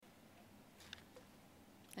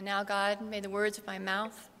And now, God, may the words of my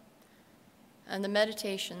mouth and the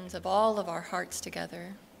meditations of all of our hearts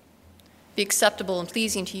together be acceptable and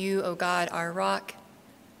pleasing to you, O God, our rock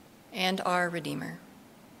and our Redeemer.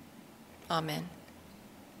 Amen.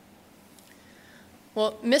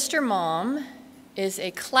 Well, Mr. Mom is a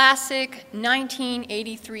classic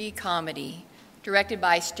 1983 comedy directed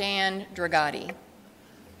by Stan Dragati.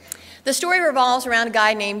 The story revolves around a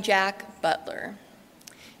guy named Jack Butler.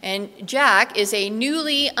 And Jack is a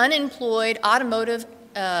newly unemployed automotive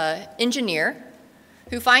engineer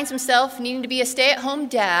who finds himself needing to be a stay-at-home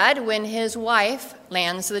dad when his wife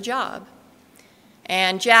lands the job.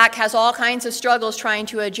 And Jack has all kinds of struggles trying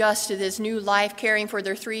to adjust to this new life, caring for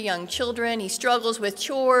their 3 young children. He struggles with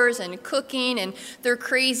chores and cooking and their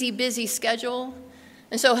crazy busy schedule.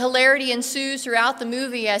 And so hilarity ensues throughout the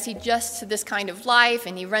movie as he adjusts to this kind of life,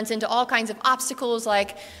 and he runs into all kinds of obstacles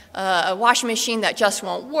like a washing machine that just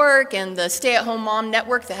won't work and the stay-at-home mom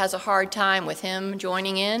network that has a hard time with him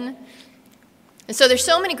joining in. And so there's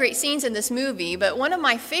so many great scenes in this movie, but one of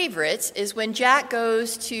my favorites is when Jack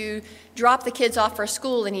goes to drop the kids off for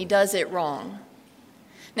school and he does it wrong.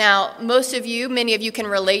 Now, many of you can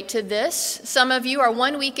relate to this. Some of you are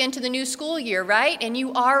 1 week into the new school year, right? And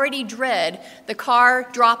you already dread the car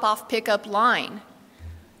drop-off pickup line.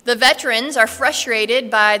 The veterans are frustrated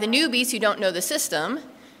by the newbies who don't know the system,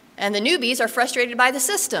 and the newbies are frustrated by the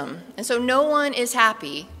system. And so no one is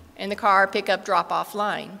happy in the car pickup drop-off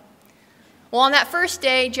line. Well, on that first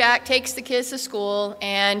day, Jack takes the kids to school,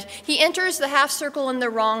 and he enters the half circle in the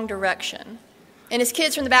wrong direction. And his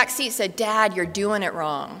kids from the back seat said, "Dad, you're doing it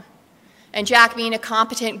wrong." And Jack, being a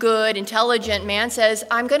competent, good, intelligent man, says,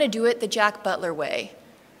 "I'm going to do it the Jack Butler way."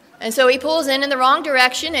 And so he pulls in the wrong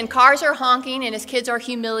direction, and cars are honking, and his kids are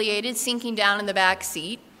humiliated, sinking down in the back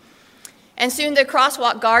seat. And soon the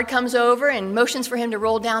crosswalk guard comes over and motions for him to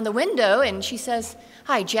roll down the window, and she says,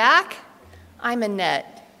 "Hi, Jack, I'm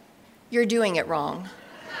Annette. You're doing it wrong."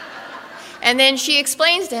 And then she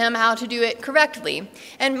explains to him how to do it correctly.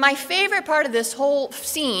 And my favorite part of this whole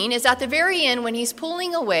scene is at the very end when he's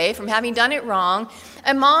pulling away from having done it wrong,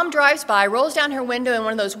 a mom drives by, rolls down her window in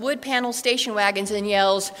one of those wood panel station wagons and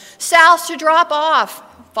yells, "South to drop off,"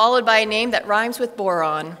 followed by a name that rhymes with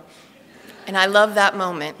boron. And I love that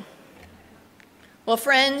moment. Well,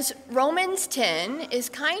 friends, Romans 10 is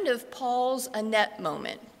kind of Paul's Annette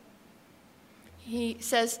moment. He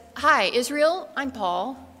says, "Hi, Israel, I'm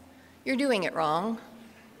Paul. You're doing it wrong."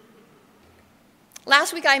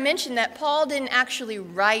 Last week I mentioned that Paul didn't actually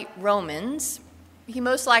write Romans. He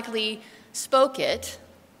most likely spoke it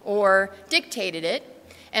or dictated it,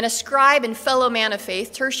 and a scribe and fellow man of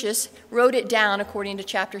faith, Tertius, wrote it down according to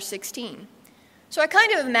chapter 16. So I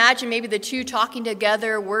kind of imagine maybe the two talking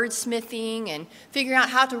together, wordsmithing, and figuring out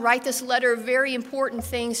how to write this letter of very important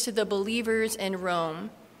things to the believers in Rome.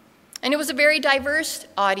 And it was a very diverse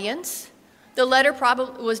audience. The letter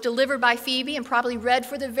probably was delivered by Phoebe and probably read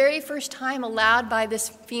for the very first time aloud by this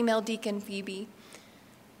female deacon, Phoebe.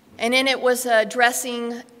 And in it was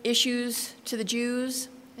addressing issues to the Jews,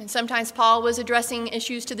 and sometimes Paul was addressing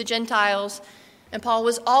issues to the Gentiles, and Paul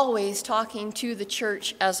was always talking to the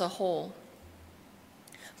church as a whole.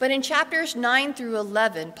 But in chapters 9 through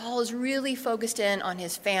 11, Paul is really focused in on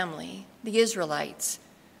his family, the Israelites.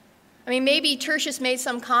 I mean, maybe Tertius made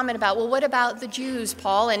some comment about, well, what about the Jews,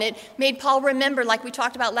 Paul? And it made Paul remember, like we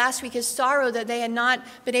talked about last week, his sorrow that they had not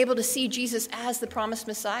been able to see Jesus as the promised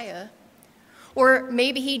Messiah. Or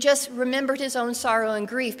maybe he just remembered his own sorrow and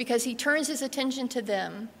grief because he turns his attention to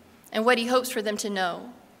them and what he hopes for them to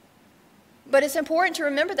know. But it's important to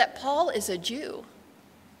remember that Paul is a Jew.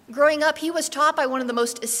 Growing up, he was taught by one of the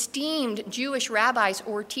most esteemed Jewish rabbis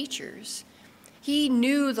or teachers. He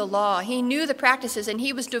knew the law, he knew the practices, and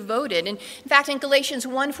he was devoted. And in fact, in Galatians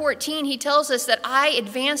 1:14, he tells us that I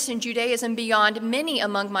advanced in Judaism beyond many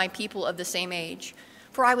among my people of the same age,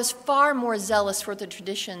 for I was far more zealous for the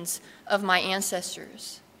traditions of my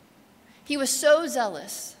ancestors. He was so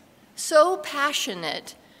zealous, so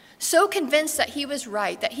passionate, so convinced that he was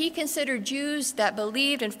right, that he considered Jews that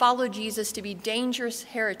believed and followed Jesus to be dangerous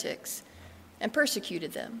heretics and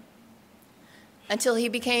persecuted them until he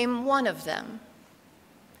became one of them.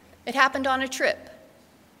 It happened on a trip.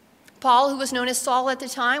 Paul, who was known as Saul at the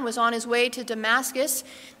time, was on his way to Damascus,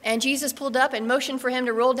 and Jesus pulled up and motioned for him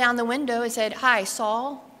to roll down the window and said, "Hi,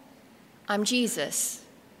 Saul, I'm Jesus.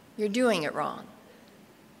 You're doing it wrong."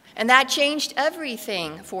 And that changed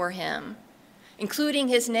everything for him, including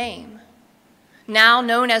his name. Now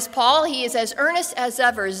known as Paul, he is as earnest as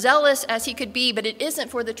ever, zealous as he could be, but it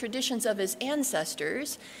isn't for the traditions of his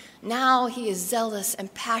ancestors. Now he is zealous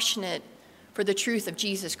and passionate for the truth of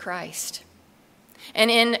Jesus Christ. And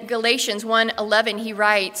in Galatians 1:11, he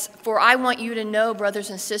writes, "For I want you to know, brothers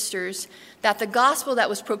and sisters, that the gospel that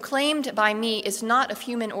was proclaimed by me is not of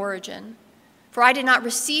human origin. For I did not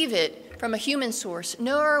receive it from a human source,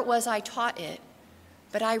 nor was I taught it,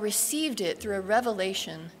 but I received it through a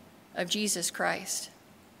revelation of Jesus Christ."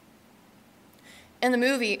 In the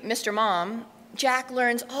movie Mr. Mom, Jack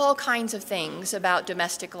learns all kinds of things about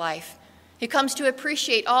domestic life. He comes to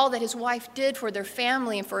appreciate all that his wife did for their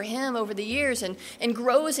family and for him over the years and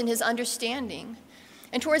grows in his understanding.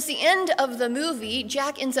 And towards the end of the movie,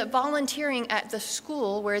 Jack ends up volunteering at the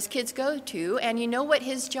school where his kids go to, and you know what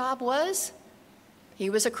his job was? He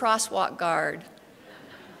was a crosswalk guard.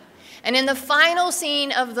 And in the final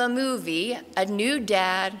scene of the movie, a new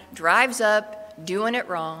dad drives up doing it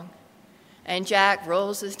wrong. And Jack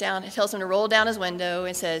tells him to roll down his window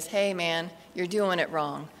and says, "Hey man, you're doing it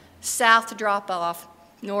wrong. South to drop off,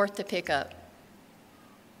 north to pick up."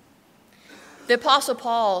 The Apostle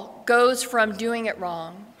Paul goes from doing it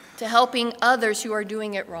wrong to helping others who are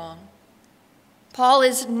doing it wrong. Paul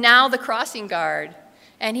is now the crossing guard,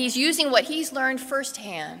 and he's using what he's learned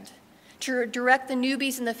firsthand to direct the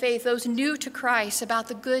newbies in the faith, those new to Christ, about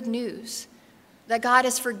the good news that God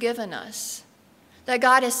has forgiven us, that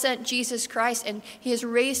God has sent Jesus Christ and he has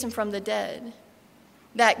raised him from the dead,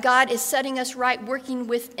 that God is setting us right, working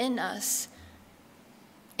within us.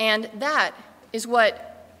 And that is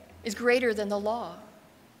what is greater than the law.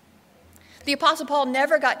 The Apostle Paul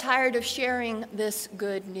never got tired of sharing this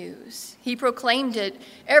good news. He proclaimed it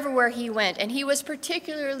everywhere he went, and he was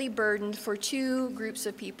particularly burdened for two groups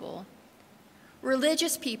of people: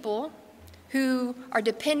 religious people who are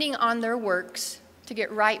depending on their works to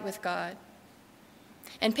get right with God,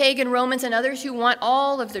 and pagan Romans and others who want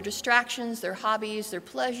all of their distractions, their hobbies, their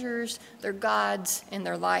pleasures, their gods in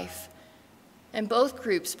their life. And both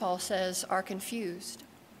groups, Paul says, are confused.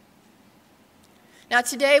 Now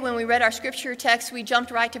today, when we read our scripture text, we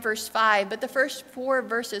jumped right to verse 5, but the first 4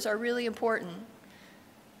 verses are really important.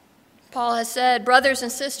 Paul has said, "Brothers and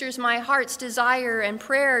sisters, my heart's desire and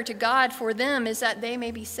prayer to God for them is that they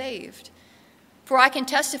may be saved. For I can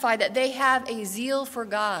testify that they have a zeal for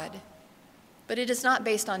God, but it is not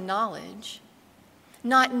based on knowledge.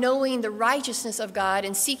 Not knowing the righteousness of God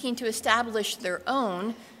and seeking to establish their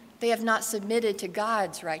own, they have not submitted to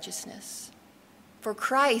God's righteousness. For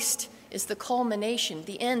Christ is the culmination,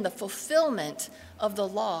 the end, the fulfillment of the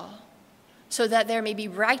law, so that there may be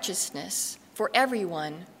righteousness for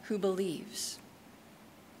everyone who believes."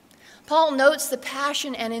 Paul notes the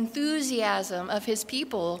passion and enthusiasm of his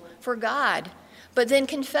people for God, but then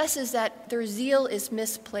confesses that their zeal is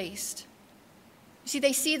misplaced. You see,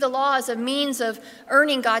 they see the law as a means of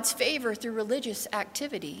earning God's favor through religious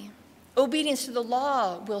activity. Obedience to the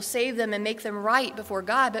law will save them and make them right before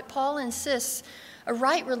God, but Paul insists a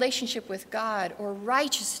right relationship with God or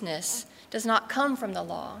righteousness does not come from the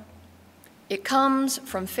law. It comes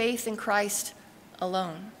from faith in Christ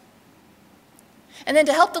alone. And then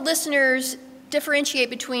to help the listeners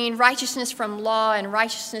differentiate between righteousness from law and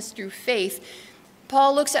righteousness through faith,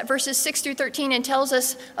 Paul looks at verses 6 through 13 and tells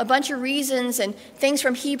us a bunch of reasons and things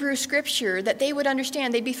from Hebrew scripture that they would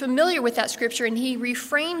understand. They'd be familiar with that scripture, and he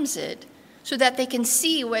reframes it so that they can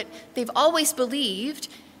see what they've always believed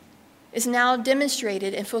is now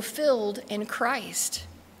demonstrated and fulfilled in Christ.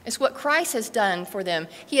 It's what Christ has done for them.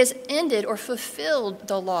 He has ended or fulfilled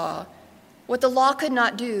the law. What the law could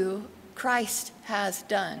not do, Christ has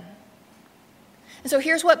done. And so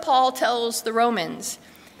here's what Paul tells the Romans.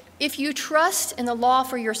 If you trust in the law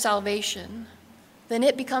for your salvation, then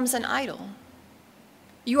it becomes an idol.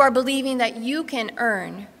 You are believing that you can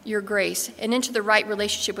earn your grace and into the right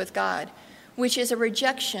relationship with God, which is a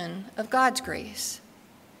rejection of God's grace.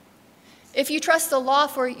 If you trust the law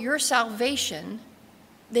for your salvation,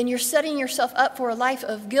 then you're setting yourself up for a life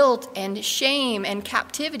of guilt and shame and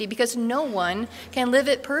captivity because no one can live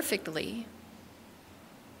it perfectly.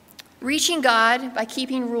 Reaching God by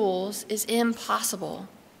keeping rules is impossible.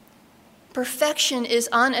 Perfection is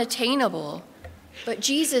unattainable, but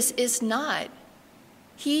Jesus is not.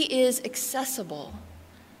 He is accessible.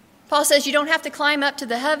 Paul says you don't have to climb up to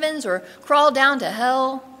the heavens or crawl down to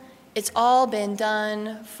hell. It's all been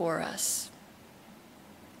done for us.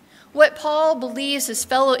 What Paul believes his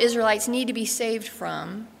fellow Israelites need to be saved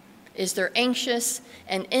from is their anxious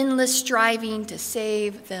and endless striving to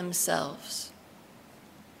save themselves.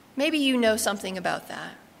 Maybe you know something about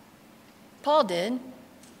that. Paul did.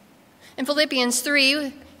 In Philippians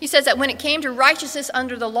 3, he says that when it came to righteousness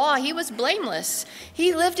under the law, he was blameless.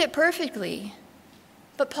 He lived it perfectly.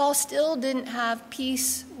 But Paul still didn't have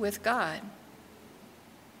peace with God.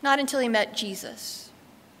 Not until he met Jesus.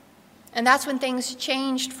 And that's when things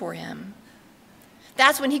changed for him.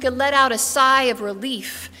 That's when he could let out a sigh of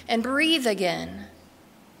relief and breathe again.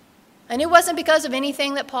 And it wasn't because of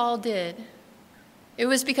anything that Paul did. It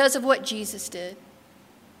was because of what Jesus did.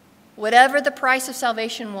 Whatever the price of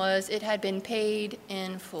salvation was, it had been paid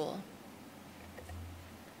in full.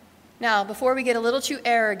 Now, before we get a little too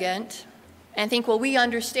arrogant and think, well, we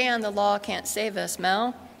understand the law can't save us,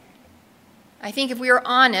 Mel, I think if we are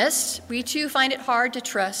honest, we too find it hard to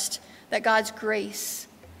trust that God's grace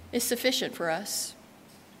is sufficient for us.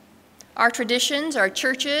 Our traditions, our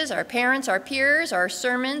churches, our parents, our peers, our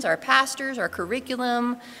sermons, our pastors, our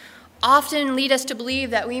curriculum often lead us to believe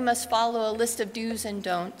that we must follow a list of do's and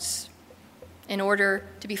don'ts in order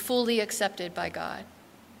to be fully accepted by God.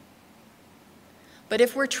 But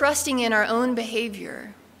if we're trusting in our own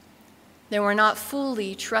behavior, then we're not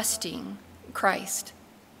fully trusting Christ.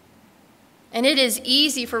 And it is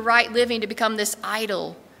easy for right living to become this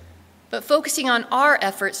idol, but focusing on our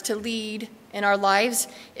efforts to lead in our lives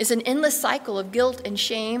is an endless cycle of guilt and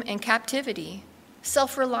shame and captivity,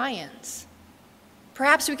 self-reliance.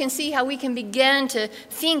 Perhaps we can see how we can begin to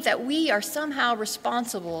think that we are somehow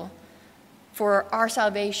responsible for our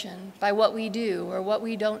salvation by what we do or what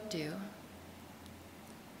we don't do.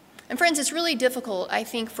 And friends, it's really difficult, I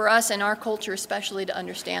think, for us in our culture especially to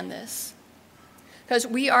understand this. Because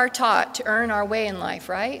we are taught to earn our way in life,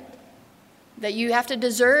 right? That you have to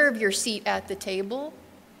deserve your seat at the table,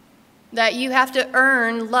 that you have to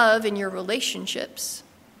earn love in your relationships.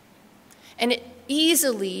 And it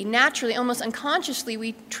easily, naturally, almost unconsciously,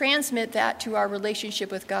 we transmit that to our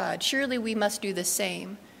relationship with God. Surely we must do the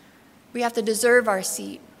same. We have to deserve our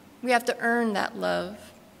seat. We have to earn that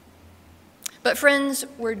love. But friends,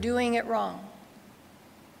 we're doing it wrong.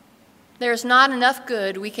 There's not enough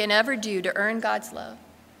good we can ever do to earn God's love.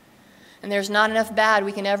 And there's not enough bad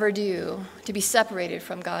we can ever do to be separated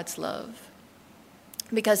from God's love.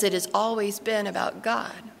 Because it has always been about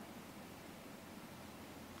God.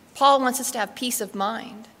 Paul wants us to have peace of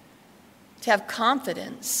mind, to have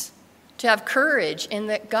confidence, to have courage in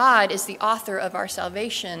that God is the author of our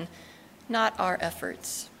salvation, not our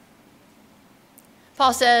efforts.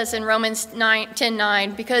 Paul says in Romans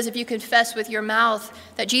 10:9, because if you confess with your mouth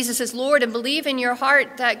that Jesus is Lord and believe in your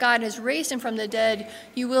heart that God has raised him from the dead,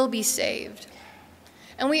 you will be saved.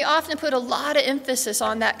 And we often put a lot of emphasis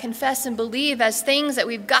on that confess and believe as things that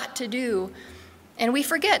we've got to do. And we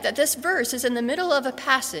forget that this verse is in the middle of a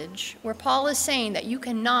passage where Paul is saying that you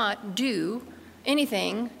cannot do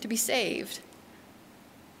anything to be saved,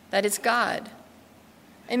 that it's God.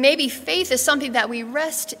 And maybe faith is something that we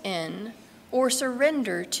rest in or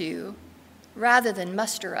surrender to rather than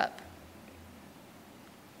muster up.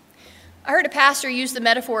 I heard a pastor use the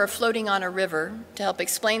metaphor of floating on a river to help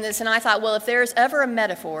explain this, and I thought, well, if there's ever a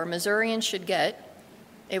metaphor Missourians should get,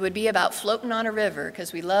 it would be about floating on a river,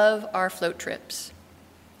 because we love our float trips.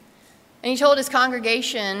 And he told his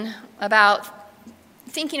congregation about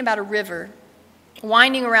thinking about a river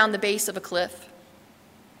winding around the base of a cliff.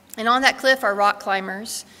 And on that cliff are rock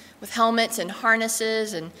climbers with helmets and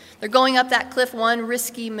harnesses, and they're going up that cliff one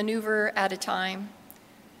risky maneuver at a time.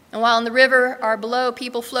 And while in the river are below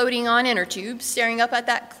people floating on inner tubes, staring up at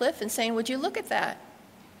that cliff and saying, would you look at that?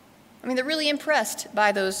 I mean, they're really impressed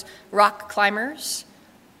by those rock climbers,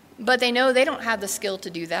 but they know they don't have the skill to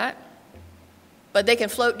do that. But they can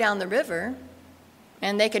float down the river,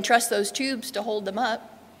 and they can trust those tubes to hold them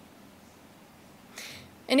up.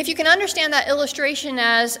 And if you can understand that illustration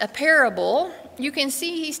as a parable, you can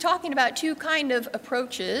see he's talking about two kind of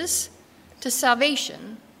approaches to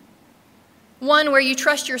salvation. One where you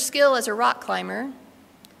trust your skill as a rock climber,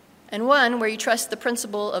 and one where you trust the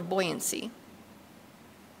principle of buoyancy. You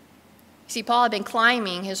see, Paul had been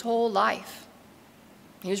climbing his whole life.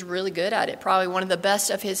 He was really good at it, probably one of the best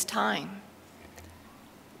of his time.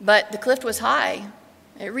 But the cliff was high.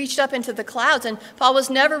 It reached up into the clouds, and Paul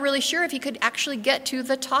was never really sure if he could actually get to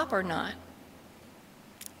the top or not.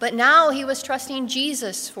 But now he was trusting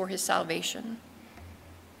Jesus for his salvation,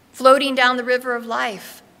 floating down the river of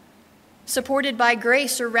life, supported by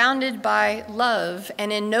grace, surrounded by love,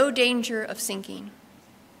 and in no danger of sinking.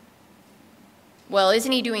 Well,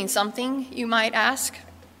 isn't he doing something, you might ask?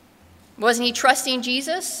 Wasn't he trusting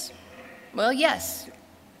Jesus? Well, yes.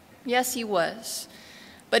 Yes, he was.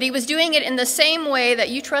 But he was doing it in the same way that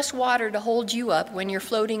you trust water to hold you up when you're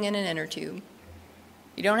floating in an inner tube.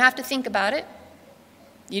 You don't have to think about it.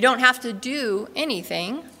 You don't have to do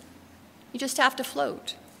anything. You just have to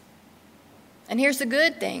float. And here's the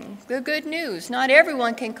good thing, the good news. Not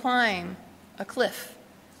everyone can climb a cliff,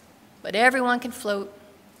 but everyone can float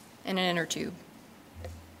in an inner tube.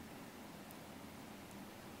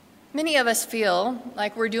 Many of us feel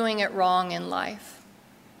like we're doing it wrong in life.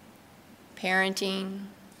 parenting,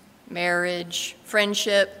 marriage,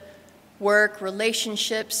 friendship, work,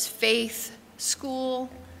 relationships, faith, school.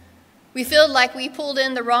 We feel like we pulled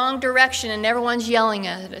in the wrong direction and everyone's yelling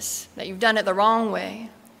at us that you've done it the wrong way.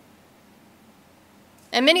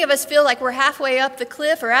 And many of us feel like we're halfway up the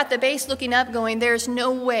cliff or at the base looking up going, there's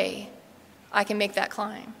no way I can make that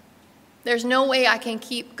climb. There's no way I can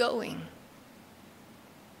keep going.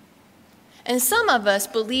 And some of us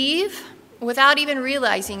believe, without even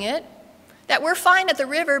realizing it, that we're fine at the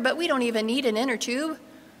river, but we don't even need an inner tube,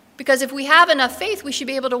 because if we have enough faith, we should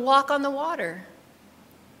be able to walk on the water.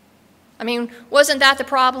 I mean, wasn't that the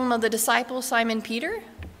problem of the disciple Simon Peter?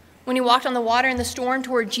 When he walked on the water in the storm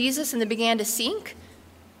toward Jesus and it began to sink?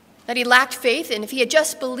 That he lacked faith, and if he had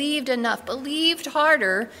just believed enough, believed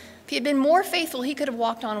harder, if he had been more faithful, he could have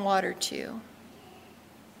walked on water too.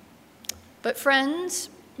 But friends,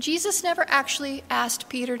 Jesus never actually asked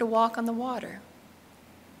Peter to walk on the water.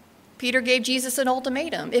 Peter gave Jesus an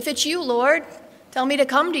ultimatum. If it's you, Lord, tell me to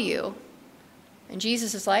come to you. And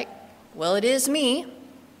Jesus is like, well, it is me.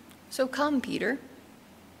 So come, Peter.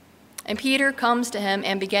 And Peter comes to him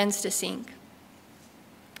and begins to sink.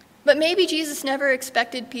 But maybe Jesus never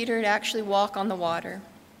expected Peter to actually walk on the water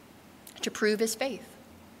to prove his faith.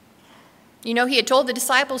 You know, he had told the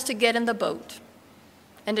disciples to get in the boat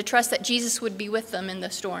and to trust that Jesus would be with them in the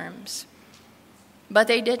storms. But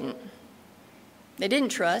they didn't. They didn't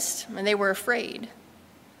trust, and they were afraid.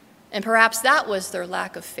 And perhaps that was their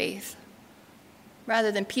lack of faith,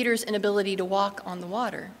 rather than Peter's inability to walk on the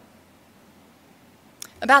water.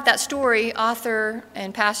 About that story, author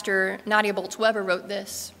and pastor Nadia Bolz-Weber wrote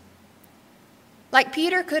this. Like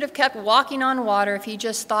Peter could have kept walking on water if he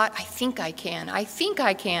just thought, I think I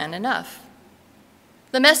can, enough.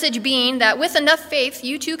 The message being that with enough faith,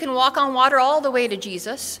 you too can walk on water all the way to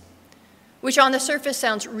Jesus, which on the surface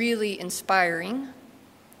sounds really inspiring.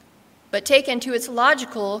 But taken to its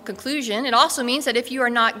logical conclusion, it also means that if you are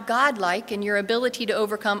not godlike in your ability to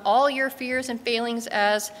overcome all your fears and failings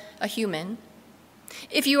as a human,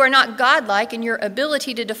 if you are not godlike in your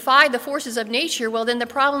ability to defy the forces of nature, well, then the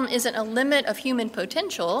problem isn't a limit of human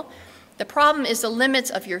potential. The problem is the limits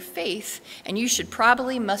of your faith, and you should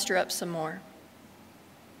probably muster up some more.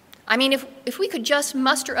 I mean, if we could just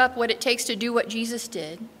muster up what it takes to do what Jesus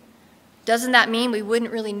did, doesn't that mean we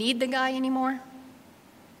wouldn't really need the guy anymore?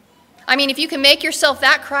 I mean, if you can make yourself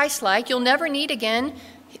that Christ-like, you'll never need again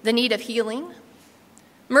the need of healing.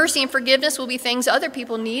 Mercy and forgiveness will be things other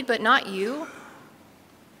people need, but not you.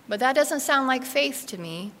 But that doesn't sound like faith to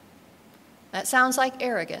me. That sounds like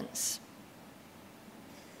arrogance.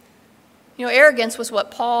 You know, arrogance was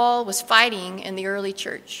what Paul was fighting in the early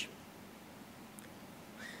church.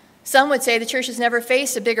 Some would say the church has never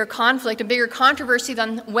faced a bigger conflict, a bigger controversy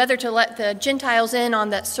than whether to let the Gentiles in on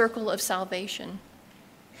that circle of salvation.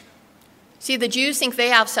 See, the Jews think they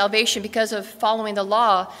have salvation because of following the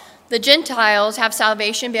law. The Gentiles have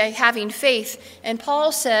salvation by having faith. And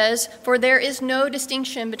Paul says, for there is no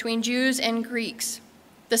distinction between Jews and Greeks.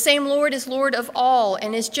 The same Lord is Lord of all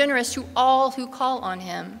and is generous to all who call on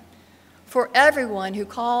him. For everyone who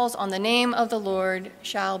calls on the name of the Lord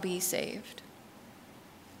shall be saved.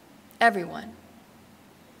 Everyone.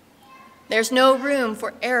 There's no room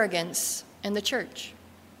for arrogance in the church.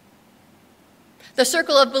 The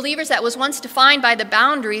circle of believers that was once defined by the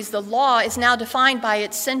boundaries, the law, is now defined by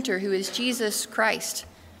its center, who is Jesus Christ.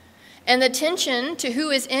 And the tension to who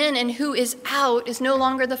is in and who is out is no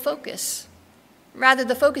longer the focus. Rather,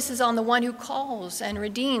 the focus is on the one who calls and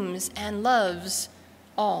redeems and loves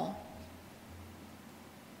all.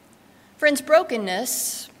 Friends,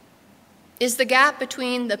 brokenness is the gap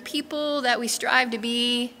between the people that we strive to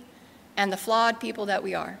be and the flawed people that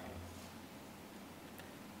we are.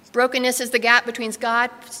 Brokenness is the gap between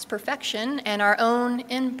God's perfection and our own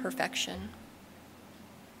imperfection.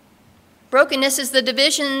 Brokenness is the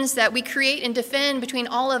divisions that we create and defend between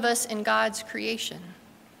all of us and God's creation.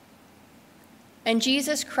 And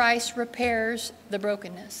Jesus Christ repairs the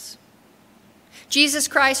brokenness. Jesus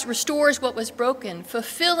Christ restores what was broken,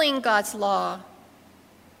 fulfilling God's law.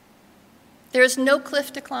 There is no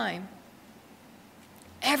cliff to climb.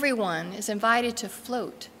 Everyone is invited to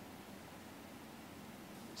float,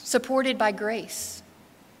 supported by grace,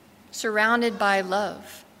 surrounded by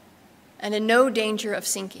love, and in no danger of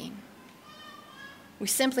sinking. We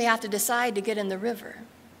simply have to decide to get in the river.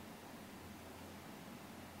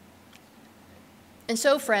 And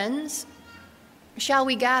so, friends, shall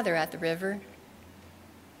we gather at the river?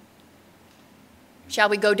 Shall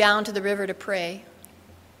we go down to the river to pray?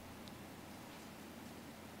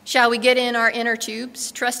 Shall we get in our inner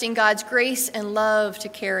tubes, trusting God's grace and love to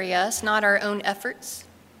carry us, not our own efforts?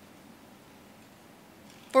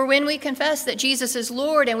 For when we confess that Jesus is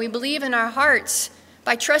Lord and we believe in our hearts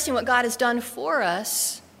by trusting what God has done for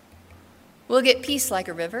us, we'll get peace like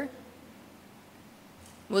a river.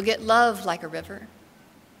 We'll get love like a river.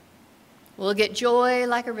 We'll get joy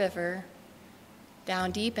like a river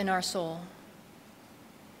down deep in our soul.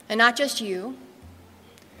 And not just you,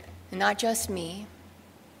 and not just me,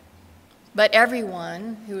 but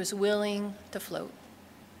everyone who is willing to float.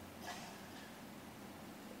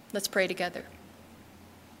 Let's pray together.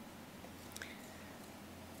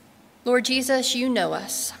 Lord Jesus, you know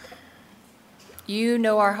us. You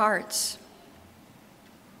know our hearts.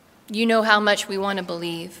 You know how much we want to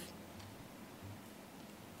believe.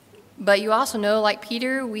 But you also know, like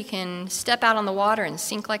Peter, we can step out on the water and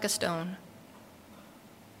sink like a stone.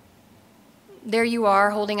 There you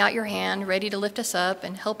are, holding out your hand, ready to lift us up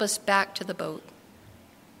and help us back to the boat.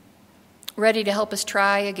 Ready to help us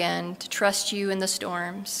try again to trust you in the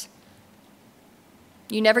storms.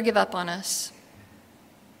 You never give up on us.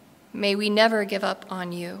 May we never give up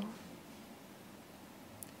on you.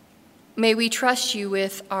 May we trust you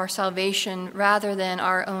with our salvation rather than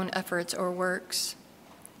our own efforts or works.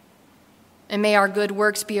 And may our good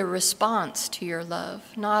works be a response to your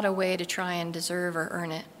love, not a way to try and deserve or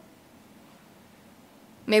earn it.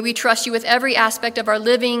 May we trust you with every aspect of our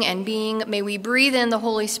living and being. May we breathe in the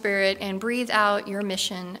Holy Spirit and breathe out your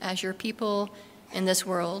mission as your people in this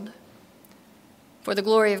world, for the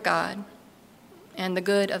glory of God and the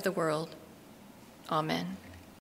good of the world. Amen.